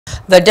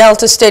The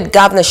Delta State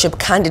governorship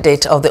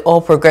candidate of the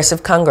All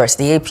Progressive Congress,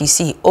 the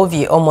APC,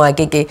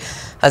 Agege,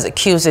 has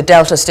accused the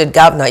Delta State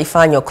Governor,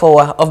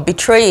 Okowa, of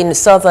betraying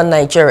southern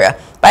Nigeria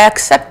by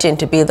accepting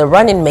to be the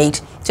running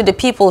mate to the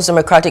People's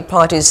Democratic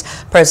Party's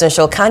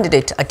presidential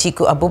candidate,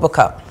 Atiku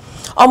Abubakar.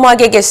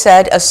 Agege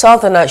said a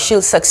southerner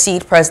should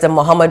succeed President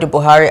Muhammadu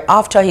Buhari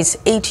after his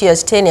 8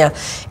 years tenure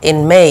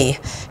in May.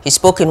 He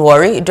spoke in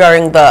Warri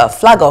during the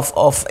flag-off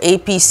of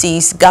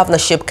APC's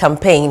governorship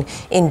campaign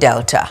in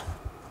Delta.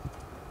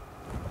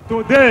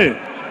 Today,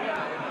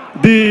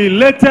 the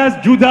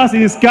latest Judas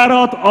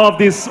Iscariot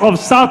of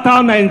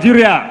southern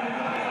Nigeria,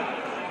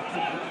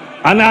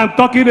 and I'm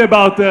talking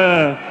about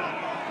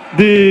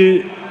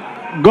the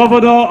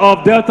governor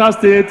of Delta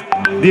State,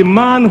 the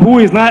man who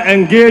is now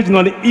engaged in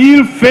an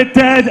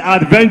ill-fated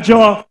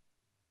adventure.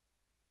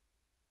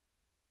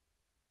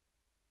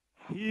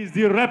 He is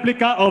the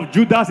replica of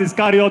Judas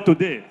Iscariot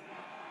today.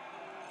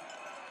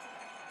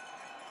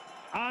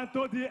 And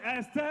to the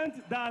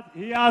extent that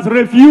he has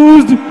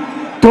refused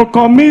to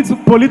commit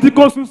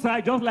political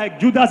suicide, just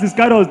like Judas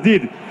Iscariot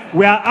did,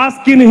 we are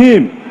asking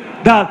him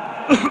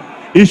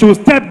that he should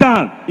step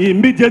down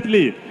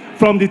immediately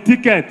from the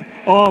ticket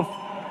of,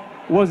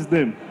 what's his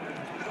name?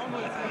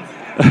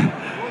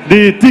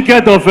 The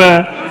ticket of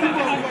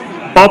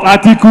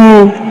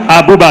Atiku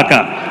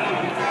Abubakar.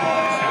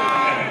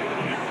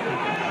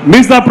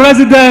 Mr.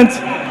 President,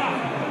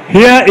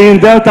 here in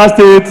Delta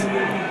State,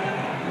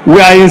 we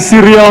are in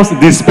serious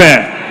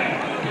despair.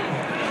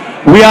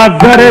 We are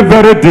very,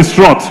 very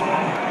distraught.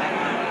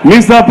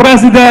 Mr.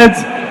 President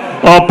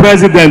or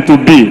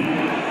President-to-be,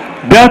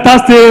 Delta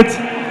State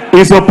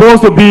is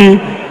supposed to be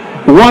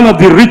one of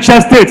the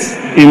richest states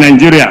in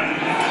Nigeria.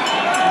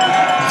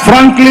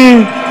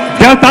 Frankly,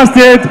 Delta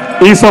State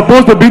is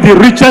supposed to be the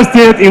richest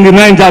state in the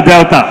Niger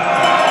Delta.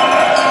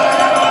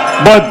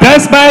 But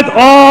despite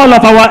all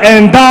of our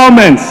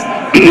endowments,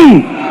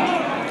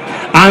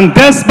 and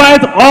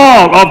despite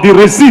all of the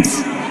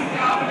receipts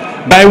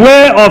by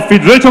way of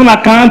Federation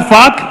Account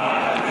FAC,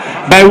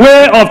 by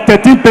way of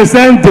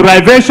 13%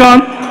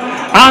 derivation,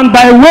 and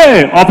by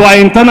way of our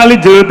internally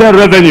generated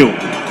revenue,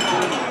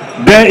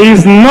 there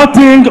is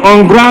nothing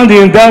on ground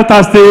in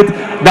Delta State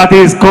that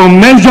is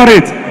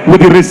commensurate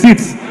with the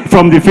receipts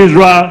from the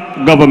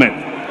federal government.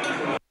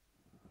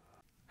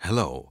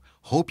 Hello,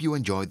 hope you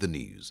enjoyed the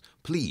news.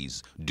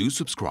 Please do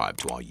subscribe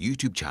to our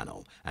YouTube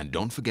channel and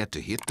don't forget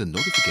to hit the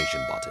notification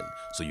button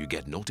so you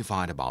get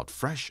notified about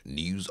fresh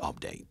news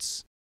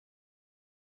updates.